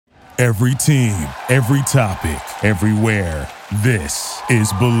Every team, every topic, everywhere. This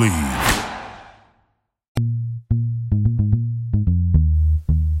is Believe.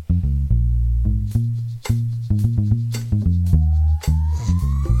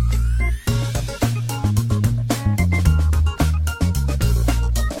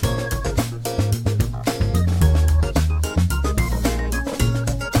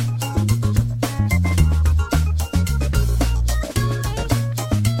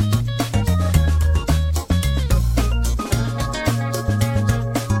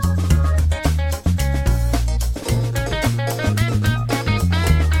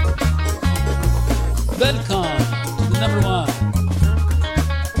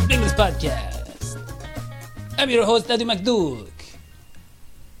 Your host, Daddy McDook,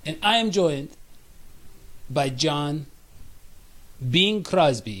 and I am joined by John Bing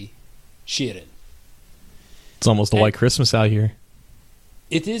Crosby Sheeran. It's almost a white Christmas out here.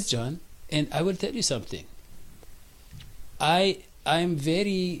 It is, John, and I will tell you something. I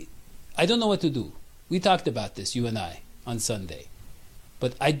don't know what to do. We talked about this, you and I, on Sunday,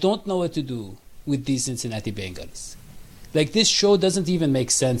 but I don't know what to do with these Cincinnati Bengals. Like, this show doesn't even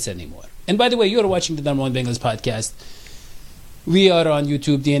make sense anymore. And by the way, you are watching the Number One Bengals podcast. We are on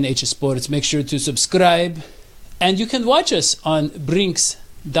YouTube, DNH Sports. Make sure to subscribe. And you can watch us on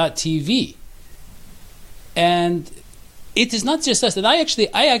Brinks.tv. And it is not just us. And I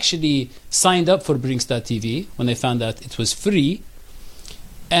actually signed up for Brinks.tv when I found out it was free.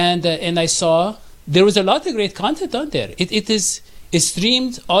 And I saw there was a lot of great content on there. It's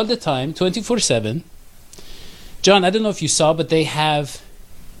streamed all the time, 24/7. John, I don't know if you saw, but they have,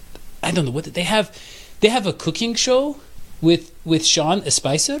 I don't know what they have. They have a cooking show with Sean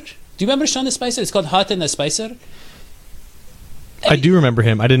Spicer. Do you remember Sean Spicer? It's called Hot and Spicer. I do remember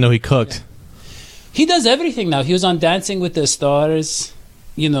him. I didn't know he cooked. Yeah. He does everything now. He was on Dancing with the Stars.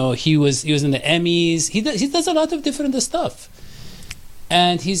 You know, he was in the Emmys. He does a lot of different stuff,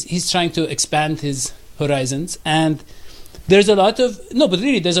 and he's trying to expand his horizons. And there's a lot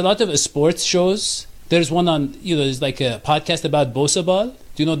of sports shows. There's one on, there's like a podcast about Bosa Ball.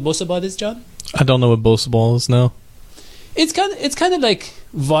 Do you know what Bosa Ball is, John? I don't know what Bosa Ball is, no. It's kind of like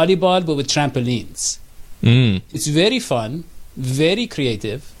volleyball, but with trampolines. It's very fun, very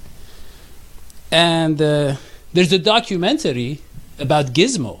creative. And there's a documentary about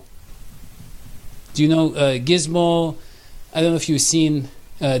Gizmo. Do you know Gizmo? I don't know if you've seen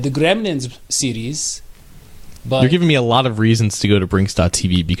the Gremlins series. But you're giving me a lot of reasons to go to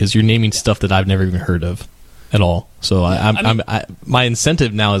Brinks.tv because you're naming stuff that I've never even heard of at all. So my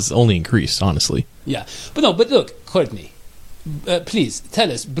incentive now is only increased, honestly. Yeah. But look, Courtney, please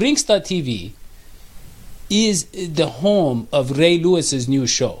tell us, Brinks.tv is the home of Ray Lewis's new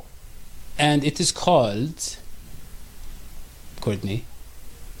show. And it is called, Courtney,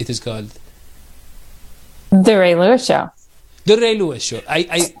 The Ray Lewis Show. The Ray Lewis Show.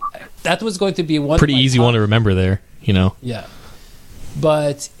 That was going to be one pretty easy one to remember there, Yeah.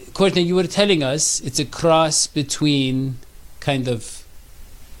 But Courtney, you were telling us it's a cross between kind of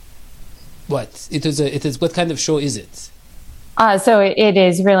what? What kind of show is it? So it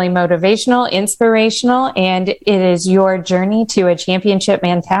is really motivational, inspirational, and it is your journey to a championship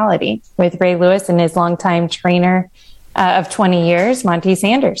mentality with Ray Lewis and his longtime trainer of 20 years, Monty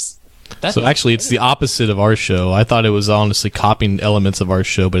Sanders. So actually, it's the opposite of our show. I thought it was honestly copying elements of our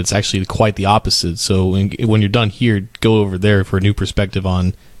show, but it's actually quite the opposite. So when you're done here, go over there for a new perspective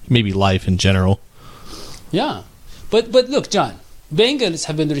on maybe life in general. Yeah. But look, John, Bengals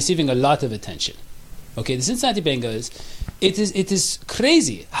have been receiving a lot of attention. Okay, the Cincinnati Bengals, it is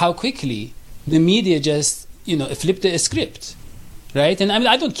crazy how quickly the media just, flipped the script, right? And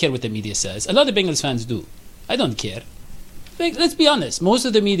I don't care what the media says. A lot of Bengals fans do. I don't care. Like, let's be honest, most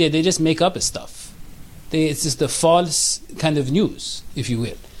of the media, they just make up stuff. It's just the false kind of news, if you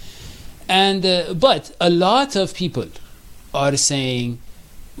will. And but a lot of people are saying,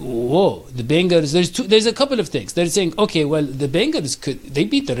 whoa, the Bengals, there's a couple of things. They're saying, okay, well, the Bengals, they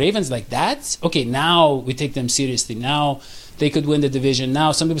beat the Ravens like that? Okay, now we take them seriously. Now they could win the division.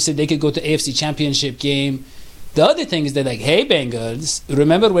 Now some people say they could go to AFC Championship game. The other thing is they're like, hey, Bengals,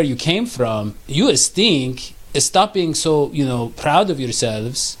 remember where you came from. You stink. Stop being so, proud of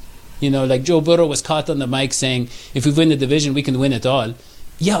yourselves. Like Joe Burrow was caught on the mic saying, if we win the division, we can win it all.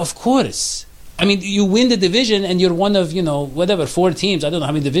 Yeah, of course. I mean, you win the division and you're one of, 4 teams. I don't know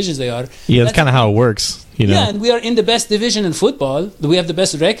how many divisions they are. Yeah, that's kind of how it works. Yeah, and we are in the best division in football. We have the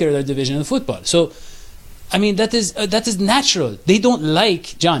best record of the division in football. So, I mean, that is natural. They don't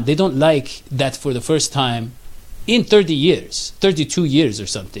like that for the first time in 30 years, 32 years or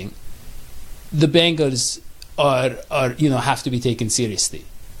something. The Bengals are have to be taken seriously.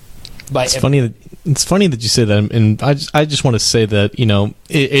 It's funny that you say that, and I just want to say that, you know,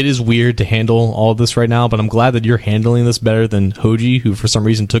 it is weird to handle all of this right now, but I'm glad that you're handling this better than Hoji, who for some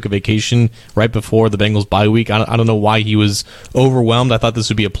reason took a vacation right before the Bengals bye week. I don't know why he was overwhelmed. I thought this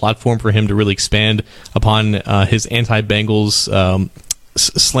would be a platform for him to really expand upon his anti-Bengals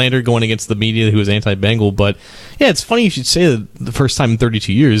slander going against the media who was anti-Bengal. But yeah, it's funny you should say that the first time in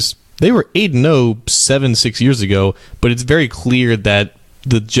 32 years. They were 8-0 6 years ago, but it's very clear that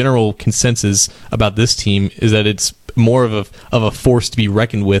the general consensus about this team is that it's more of a force to be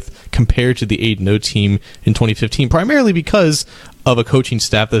reckoned with compared to the 8-0 team in 2015, primarily because of a coaching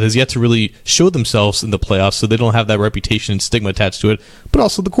staff that has yet to really show themselves in the playoffs, so they don't have that reputation and stigma attached to it, but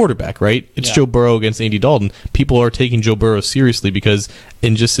also the quarterback, right? It's Joe Burrow against Andy Dalton. People are taking Joe Burrow seriously because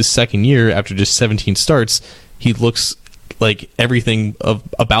in just his second year, after just 17 starts, he looks like everything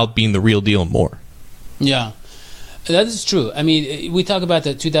about being the real deal and more. Yeah. That is true. I mean, we talk about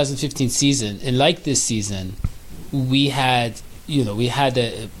the 2015 season, and like this season, we had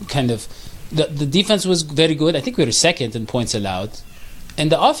a kind of the defense was very good. I think we were second in points allowed,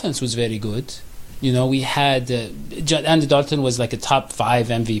 and the offense was very good. You know, we had Andy Dalton was like a top 5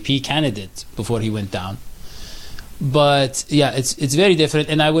 MVP candidate before he went down. But yeah, it's very different,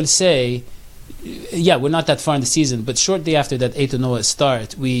 and I will say, yeah, we're not that far in the season, but shortly after that 8-0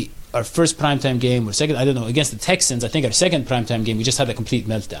 start, our first primetime game or second, I don't know, against the Texans, I think our second primetime game, we just had a complete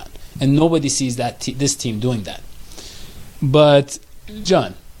meltdown. And nobody sees this team doing that. But,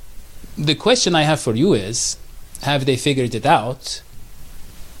 John, the question I have for you is, have they figured it out?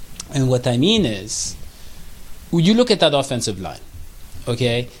 And what I mean is, you look at that offensive line,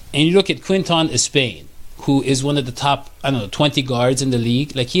 okay, and you look at Quinton Spain, who is one of the top, 20 guards in the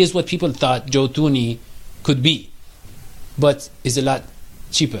league. Like, he is what people thought Joe Thuney could be, but is a lot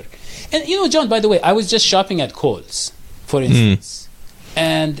cheaper. And John, by the way, I was just shopping at Kohl's, for instance,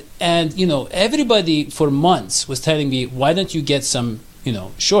 and everybody for months was telling me, why don't you get some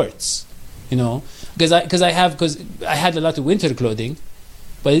shorts, because I had a lot of winter clothing,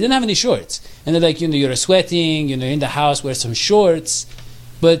 but I didn't have any shorts, and they're like, you're sweating, you're in the house, wear some shorts.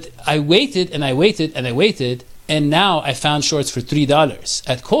 But I waited and I waited and I waited, and now I found shorts for $3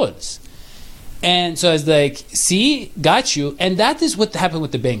 at Kohl's. And so I was like, see, got you. And that is what happened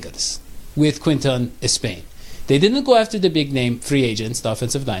with the Bengals, with Quinton Spain. They didn't go after the big name free agents, the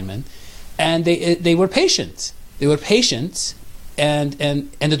offensive linemen, and they were patient. They were patient, and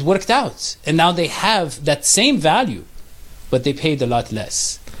it worked out. And now they have that same value, but they paid a lot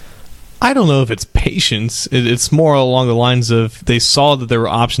less. I don't know if it's patience. It's more along the lines of they saw that there were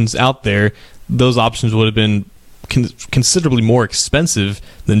options out there. Those options would have been considerably more expensive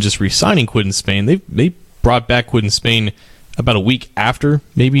than just re-signing Quinton Spain. They brought back Quinton Spain about a week after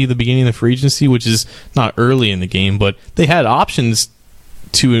maybe the beginning of the free agency, which is not early in the game, but they had options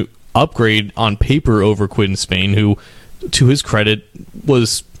to upgrade on paper over Quinton Spain, who, to his credit,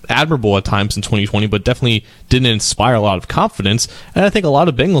 was admirable at times in 2020, but definitely didn't inspire a lot of confidence. And I think a lot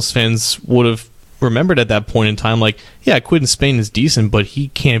of Bengals fans would have remembered at that point in time, like, yeah, Quinton Spain is decent, but he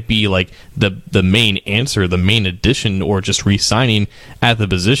can't be like the main answer, the main addition, or just re-signing at the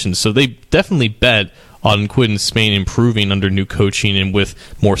position. So they definitely bet on Quinton Spain improving under new coaching and with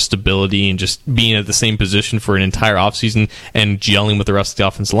more stability and just being at the same position for an entire offseason and gelling with the rest of the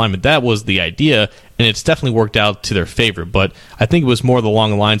offensive linemen. That was the idea, and it's definitely worked out to their favor. But I think it was more along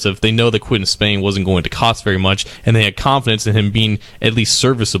the lines of they know that Quinton Spain wasn't going to cost very much, and they had confidence in him being at least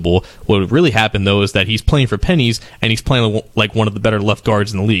serviceable. What really happened, though, is that he's playing for pennies, and he's playing like one of the better left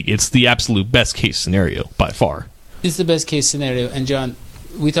guards in the league. It's the absolute best-case scenario, by far. It's the best-case scenario. And, John,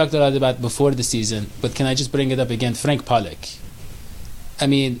 we talked a lot about before the season, but can I just bring it up again? Frank Pollock. I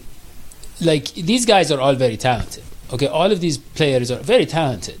mean, like, these guys are all very talented. Okay, all of these players are very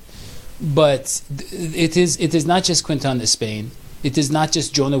talented, but it is not just Quinton Spain. It is not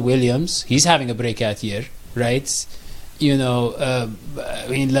just Jonah Williams. He's having a breakout year, right? I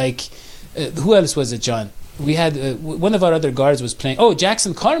mean, like, who else was it, John? We had one of our other guards was playing. Oh,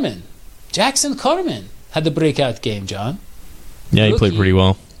 Jackson Carman. Jackson Carman had the breakout game, John. Yeah, he played pretty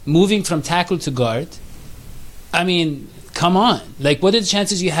well. Moving from tackle to guard. I mean, come on. Like, what are the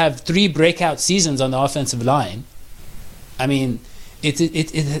chances you have 3 breakout seasons on the offensive line? I mean, it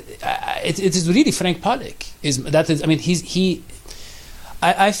is really Frank Pollock.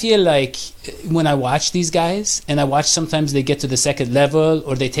 I feel like when I watch these guys, and I watch sometimes they get to the second level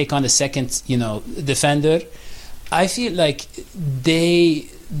or they take on the second, defender, I feel like they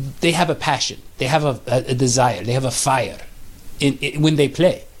have a passion. They have a desire. They have a fire. When they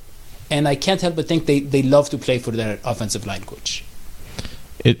play, and I can't help but think they love to play for their offensive line coach.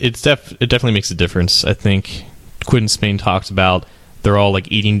 It definitely makes a difference. I think Quinton Spain talked about They're all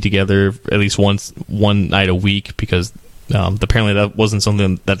like eating together at least one night a week because apparently that wasn't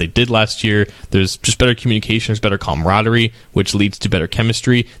something that they did last year. There's just better communication, there's better camaraderie, which leads to better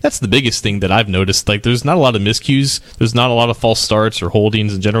chemistry. That's the biggest thing that I've noticed. Like, there's not a lot of miscues, there's not a lot of false starts or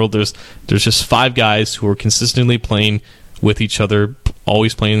holdings in general. There's just 5 guys who are consistently playing with each other,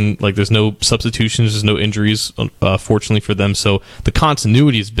 always playing. Like, there's no substitutions, there's no injuries, fortunately for them. So the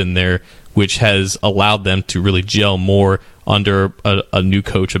continuity has been there, which has allowed them to really gel more under a new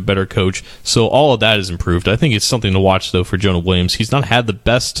coach, a better coach. So all of that is improved. I think it's something to watch, though, for Jonah Williams. He's not had the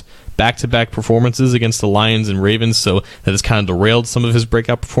best back-to-back performances against the Lions and Ravens, so that has kind of derailed some of his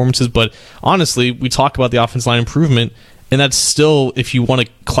breakout performances. But honestly, we talk about the offensive line improvement, and that's still, if you want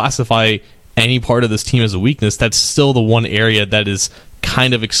to classify any part of this team as a weakness, that's still the one area that is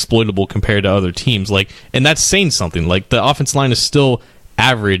kind of exploitable compared to other teams. Like, and that's saying something. Like, the offensive line is still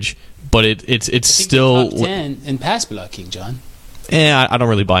average, but it's still top 10 in pass blocking, John. I don't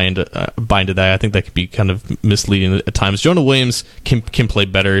really buy into that. I think that could be kind of misleading at times. Jonah Williams can play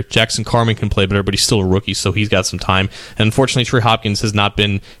better. Jackson Carman can play better, but he's still a rookie, so he's got some time. And unfortunately, Trey Hopkins has not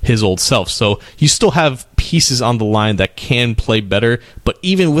been his old self. So you still have pieces on the line that can play better. But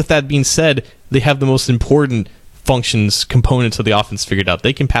even with that being said, they have the most important components of the offense figured out.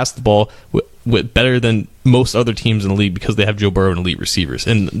 They can pass the ball with better than most other teams in the league because they have Joe Burrow and elite receivers.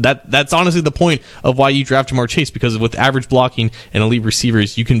 And that's honestly the point of why you draft Ja'Marr Chase, because with average blocking and elite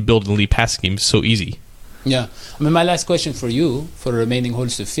receivers, you can build an elite passing game so easy. Yeah. I mean, my last question for you, for remaining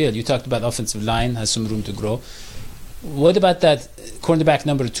holes to fill, you talked about offensive line has some room to grow. What about that cornerback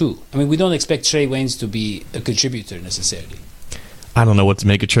number 2? I mean, we don't expect Trey Waynes to be a contributor necessarily. I don't know what to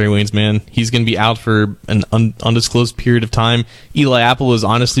make of Trey Waynes, man. He's going to be out for an undisclosed period of time. Eli Apple has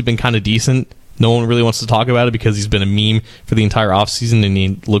honestly been kind of decent. No one really wants to talk about it because he's been a meme for the entire offseason, and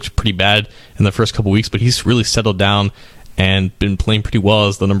he looked pretty bad in the first couple weeks, but he's really settled down and been playing pretty well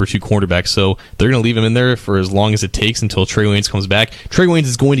as the number 2 cornerback. So they're going to leave him in there for as long as it takes until Trey Waynes comes back. Trey Waynes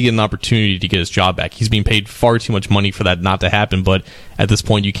is going to get an opportunity to get his job back. He's being paid far too much money for that not to happen, but at this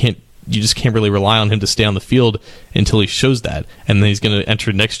point you just can't really rely on him to stay on the field until he shows that. And then he's going to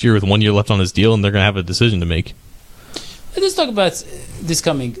enter next year with 1 year left on his deal, and they're going to have a decision to make. Let's talk about this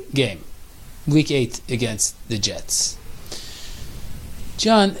coming game, Week 8 against the Jets.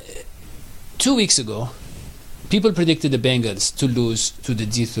 John, 2 weeks ago, people predicted the Bengals to lose to the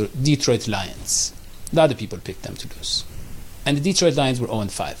Detroit Lions. A lot of people picked them to lose. And the Detroit Lions were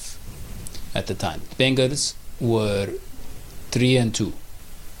 0-5 at the time. The Bengals were 3-2.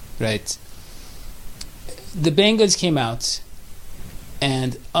 Right. The Bengals came out,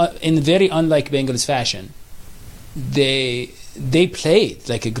 and in very unlike Bengals fashion, they played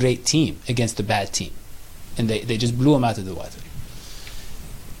like a great team against a bad team, and they just blew them out of the water.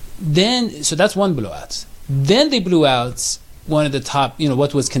 Then, so that's one blowout. Then they blew out one of the top,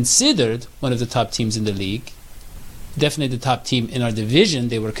 what was considered one of the top teams in the league. Definitely the top team in our division.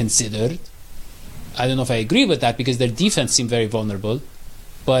 They were considered. I don't know if I agree with that because their defense seemed very vulnerable.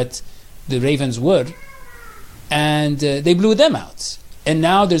 But the Ravens were, and they blew them out. And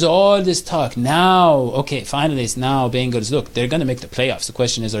now there's all this talk. Now, okay, finally, it's now Bengals. Look, they're going to make the playoffs. The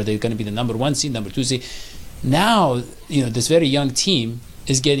question is, are they going to be the number 1 seed, number 2 seed? Now, this very young team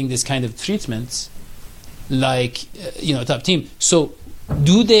is getting this kind of treatment like, top team. So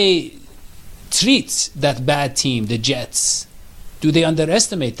do they treat that bad team, the Jets, do they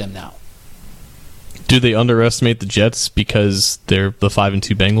underestimate them now? Do they underestimate the Jets because they're the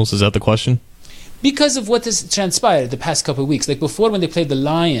 5-2 Bengals? Is that the question? Because of what has transpired the past couple of weeks. Like before, when they played the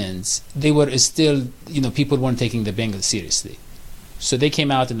Lions, they were still, people weren't taking the Bengals seriously. So they came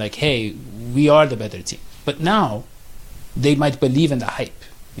out and like, hey, we are the better team. But now, they might believe in the hype,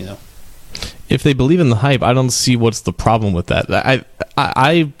 If they believe in the hype, I don't see what's the problem with that.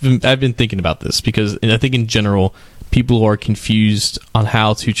 I've been thinking about this because I think in general, people are confused on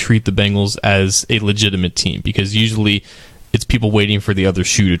how to treat the Bengals as a legitimate team because usually it's people waiting for the other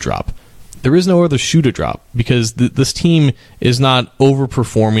shoe to drop. There is no other shoe to drop because this team is not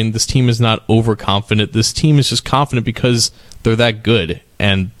overperforming. This team is not overconfident. This team is just confident because they're that good,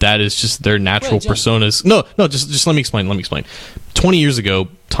 and that is just their natural personas. No, just let me explain. 20 years ago,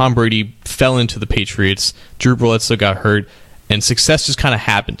 Tom Brady fell into the Patriots. Drew Bledsoe got hurt. And success just kind of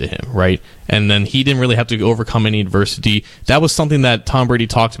happened to him, right? And then he didn't really have to overcome any adversity. That was something that Tom Brady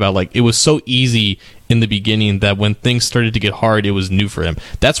talked about. Like, it was so easy in the beginning that when things started to get hard, it was new for him.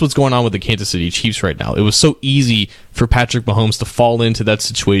 That's what's going on with the Kansas City Chiefs right now. It was so easy for Patrick Mahomes to fall into that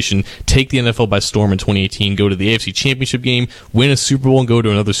situation, take the NFL by storm in 2018, go to the AFC Championship game, win a Super Bowl, and go to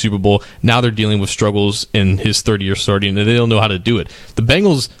another Super Bowl. Now they're dealing with struggles in his third year starting, and they don't know how to do it. The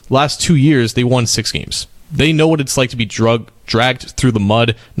Bengals, last 2 years, they won 6 games. They know what it's like to be drug dragged through the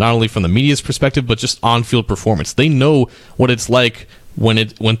mud, not only from the media's perspective, but just on-field performance. They know what it's like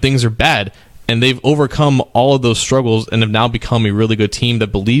when things are bad, and they've overcome all of those struggles and have now become a really good team that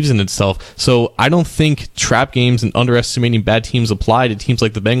believes in itself. So I don't think trap games and underestimating bad teams apply to teams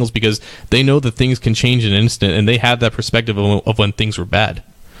like the Bengals, because they know that things can change in an instant, and they have that perspective of when things were bad.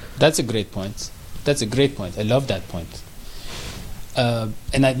 That's a great point. I love that point. And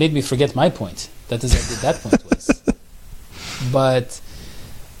it made me forget my point. That is what that point was. But,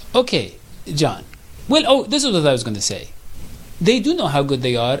 okay, John. Well, this is what I was going to say. They do know how good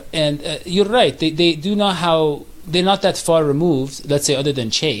they are, and you're right. They do know how they're not that far removed, let's say, other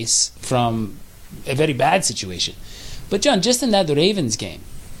than Chase, from a very bad situation. But, John, just in that Ravens game,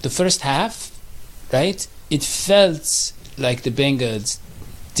 the first half, right, it felt like the Bengals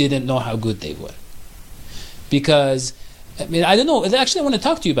didn't know how good they were. Because, I mean, I don't know. Actually, I want to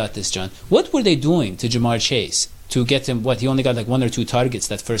talk to you about this, John. What were they doing to Jamar Chase to get him, he only got like 1 or 2 targets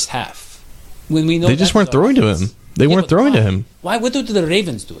that first half? When we know they just weren't throwing to him. They weren't throwing to him. Why? What were the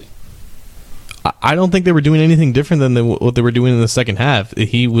Ravens doing? I don't think they were doing anything different than what they were doing in the second half.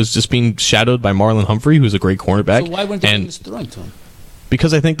 He was just being shadowed by Marlon Humphrey, who's a great cornerback. So why weren't they throwing to him?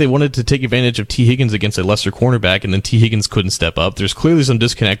 Because I think they wanted to take advantage of T. Higgins against a lesser cornerback, and then T. Higgins couldn't step up. There's clearly some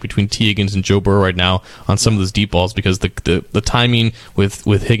disconnect between T. Higgins and Joe Burrow right now on some of those deep balls, because the timing with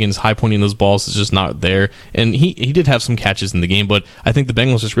Higgins high pointing those balls is just not there. And he did have some catches in the game, but I think the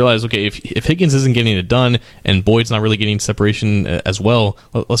Bengals just realized, okay, if Higgins isn't getting it done and Boyd's not really getting separation as well,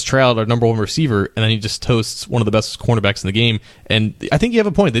 let's try out our number 1 receiver, and then he just toasts one of the best cornerbacks in the game. And I think you have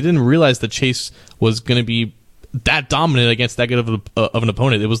a point. They didn't realize that Chase was going to be that dominant against that good of an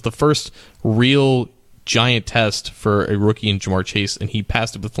opponent. It was the first real giant test for a rookie in Jamar Chase, and he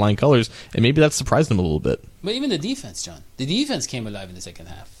passed it with flying colors, and maybe that surprised him a little bit. But even the defense, John. The defense came alive in the second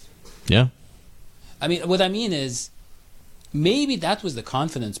half. Yeah. I mean, what I mean is, maybe that was the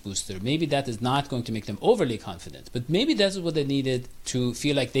confidence booster. Maybe that is not going to make them overly confident, but maybe that's what they needed to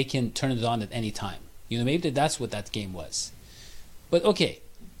feel like they can turn it on at any time. Maybe that's what that game was. But okay,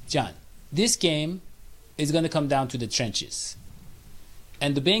 John, this game is going to come down to the trenches.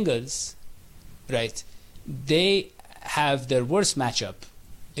 And the Bengals, right, they have their worst matchup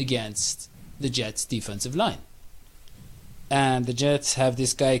against the Jets' defensive line. And the Jets have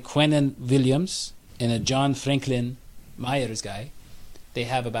this guy, Quinnen Williams, and a John Franklin Myers guy. They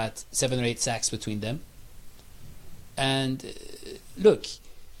have about 7 or 8 sacks between them. And look,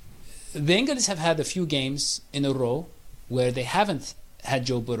 the Bengals have had a few games in a row where they haven't had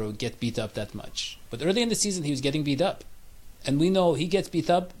Joe Burrow get beat up that much. But early in the season, he was getting beat up. And we know he gets beat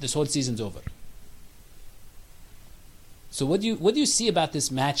up, this whole season's over. So what do you see about this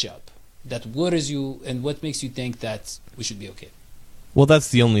matchup that worries you, and what makes you think that we should be okay? Well, that's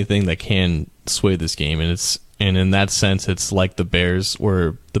the only thing that can sway this game, and in that sense, it's like the Bears,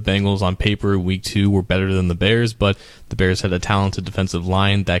 where the Bengals on paper week 2 were better than the Bears, but the Bears had a talented defensive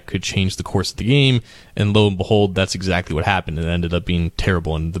line that could change the course of the game, and lo and behold, that's exactly what happened. It ended up being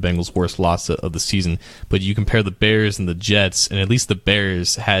terrible and the Bengals' worst loss of the season. But you compare the Bears and the Jets, and at least the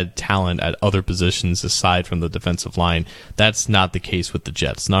Bears had talent at other positions aside from the defensive line. That's not the case with the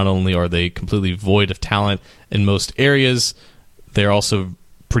Jets. Not only are they completely void of talent in most areas, they're also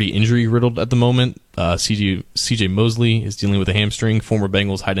pretty injury riddled at the moment. CJ Mosley is dealing with a hamstring. Former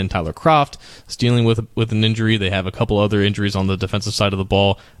Bengals tight end Tyler Kroft is dealing with an injury. They have a couple other injuries on the defensive side of the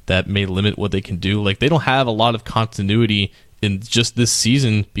ball that may limit what they can do. Like, they don't have a lot of continuity in just this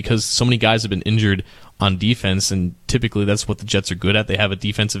season because so many guys have been injured on defense, and typically that's what the Jets are good at. They have a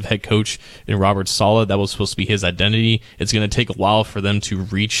defensive head coach in Robert Saleh. That was supposed to be his identity. It's going to take a while for them to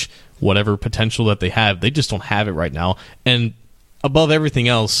reach whatever potential that they have. They just don't have it right now. And above everything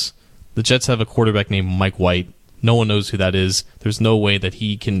else, the Jets have a quarterback named Mike White. No one knows who that is. There's no way that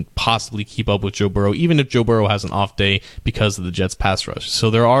he can possibly keep up with Joe Burrow, even if Joe Burrow has an off day because of the Jets' pass rush. So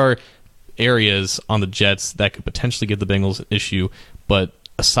there are areas on the Jets that could potentially give the Bengals an issue, but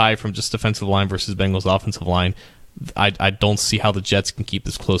aside from just defensive line versus Bengals offensive line, I don't see how the Jets can keep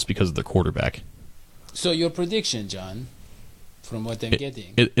this close because of their quarterback. So your prediction, John, from what I'm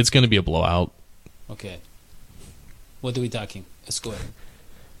getting... It's going to be a blowout. Okay. What are we talking? A score?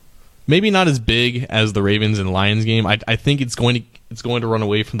 Maybe not as big as the Ravens and Lions game. I think it's going to run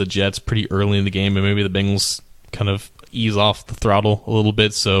away from the Jets pretty early in the game, and maybe the Bengals kind of ease off the throttle a little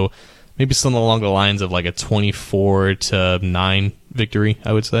bit. So maybe something along the lines of like a 24-9 victory,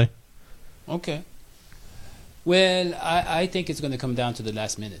 I would say. Okay. Well, I think it's going to come down to the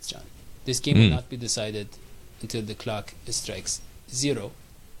last minutes, John. This game will not be decided until the clock strikes 0,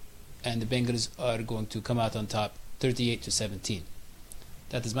 and the Bengals are going to come out on top 38-17.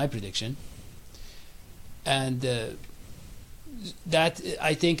 That is my prediction. And that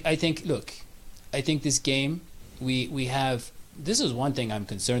I think. Look, I think this game we have. This is one thing I'm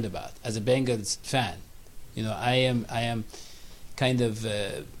concerned about as a Bengals fan. You know, I am kind of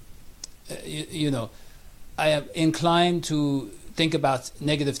I am inclined to think about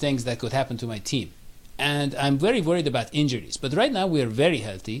negative things that could happen to my team, and I'm very worried about injuries. But right now we are very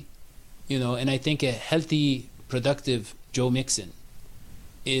healthy, and I think a healthy, productive Joe Mixon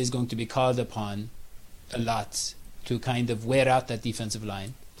is going to be called upon a lot to kind of wear out that defensive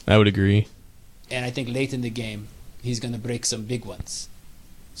line. I would agree. And I think late in the game, he's going to break some big ones.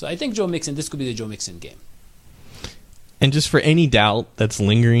 So I think Joe Mixon, this could be the Joe Mixon game. And just for any doubt that's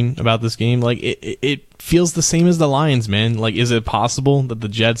lingering about this game, like it feels the same as the Lions, man. Like, is it possible that the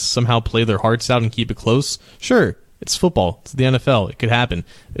Jets somehow play their hearts out and keep it close? Sure, it's football. It's the NFL. It could happen.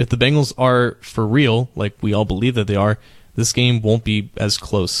 If the Bengals are for real, like we all believe that they are, this game won't be as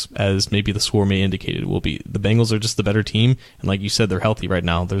close as maybe the score may indicate it will be. The Bengals are just the better team, and like you said, they're healthy right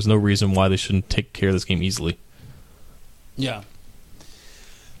now. There's no reason why they shouldn't take care of this game easily. Yeah.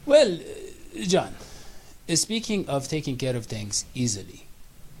 Well, John, speaking of taking care of things easily,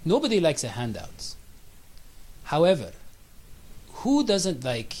 nobody likes a handout. However, who doesn't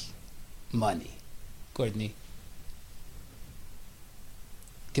like money? Courtney,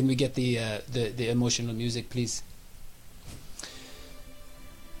 can we get the emotional music, please?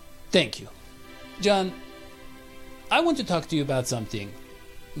 Thank you. John, I want to talk to you about something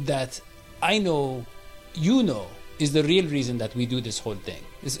that I know you know is the real reason that we do this whole thing.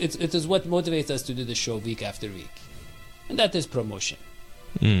 It is what motivates us to do the show week after week. And that is promotion.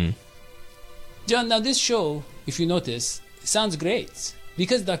 John, now this show, if you notice, sounds great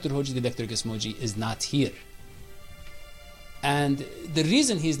because Dr. Hoji the Electric Esmoji is not here. And the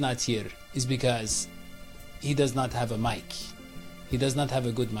reason he's not here is because he does not have a mic. He does not have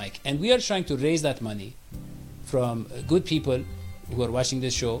a good mic. And we are trying to raise that money from good people who are watching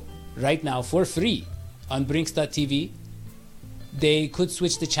this show right now for free on Brinks.tv. They could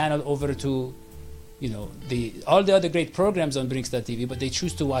switch the channel over to, all the other great programs on Brinks.tv, but they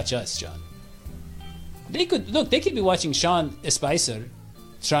choose to watch us, John. They could be watching Sean Spicer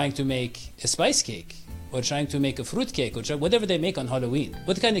trying to make a spice cake or trying to make a fruit cake or whatever they make on Halloween.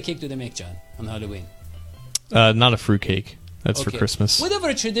 What kind of cake do they make, John, on Halloween? Not a fruit cake. That's okay. For Christmas. Whatever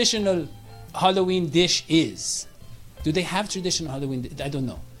a traditional Halloween dish is. Do they have traditional Halloween? I don't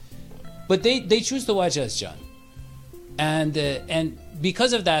know. But they choose to watch us, John. And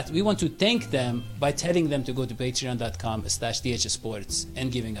because of that, we want to thank them by telling them to go to patreon.com/dhsports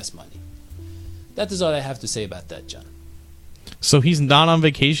and giving us money. That is all I have to say about that, John. So he's not on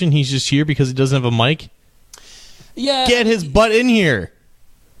vacation? He's just here because he doesn't have a mic? Yeah. Get his butt in here.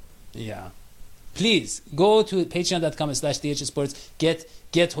 Yeah. Please go to patreon.com/dhsports. Get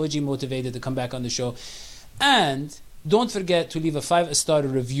Hoji motivated to come back on the show. And don't forget to leave a 5-star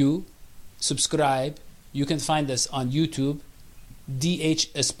review. Subscribe. You can find us on YouTube, DH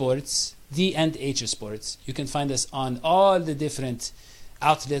Sports, D and H Sports. You can find us on all the different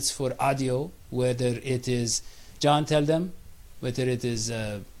outlets for audio, whether it is, John, tell them, whether it is,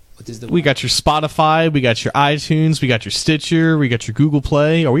 what is the We got your Spotify, we got your iTunes, we got your Stitcher, we got your Google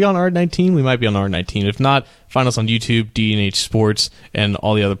Play. Are we on R19? We might be on R19. If not, find us on YouTube, D&H Sports, and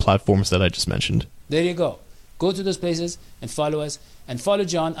all the other platforms that I just mentioned. There you go. Go to those places and follow us. And follow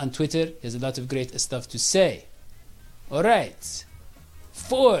John on Twitter. He has a lot of great stuff to say. All right.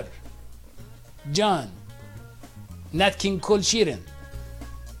 For John, Nat King Cole Sheeran,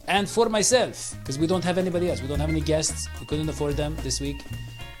 and for myself, because we don't have anybody else. We don't have any guests. We couldn't afford them this week.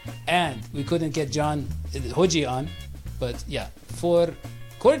 And we couldn't get John Hoji on. But yeah, for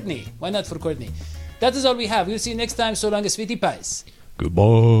Courtney. Why not for Courtney? That is all we have. We'll see you next time. So long as Sweetie Pies.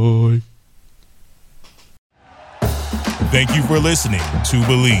 Goodbye. Thank you for listening to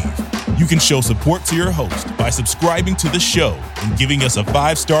Believe. You can show support to your host by subscribing to the show and giving us a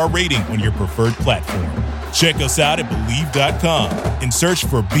 5-star rating on your preferred platform. Check us out at Believe.com and search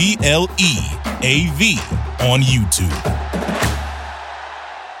for BLEAV on YouTube.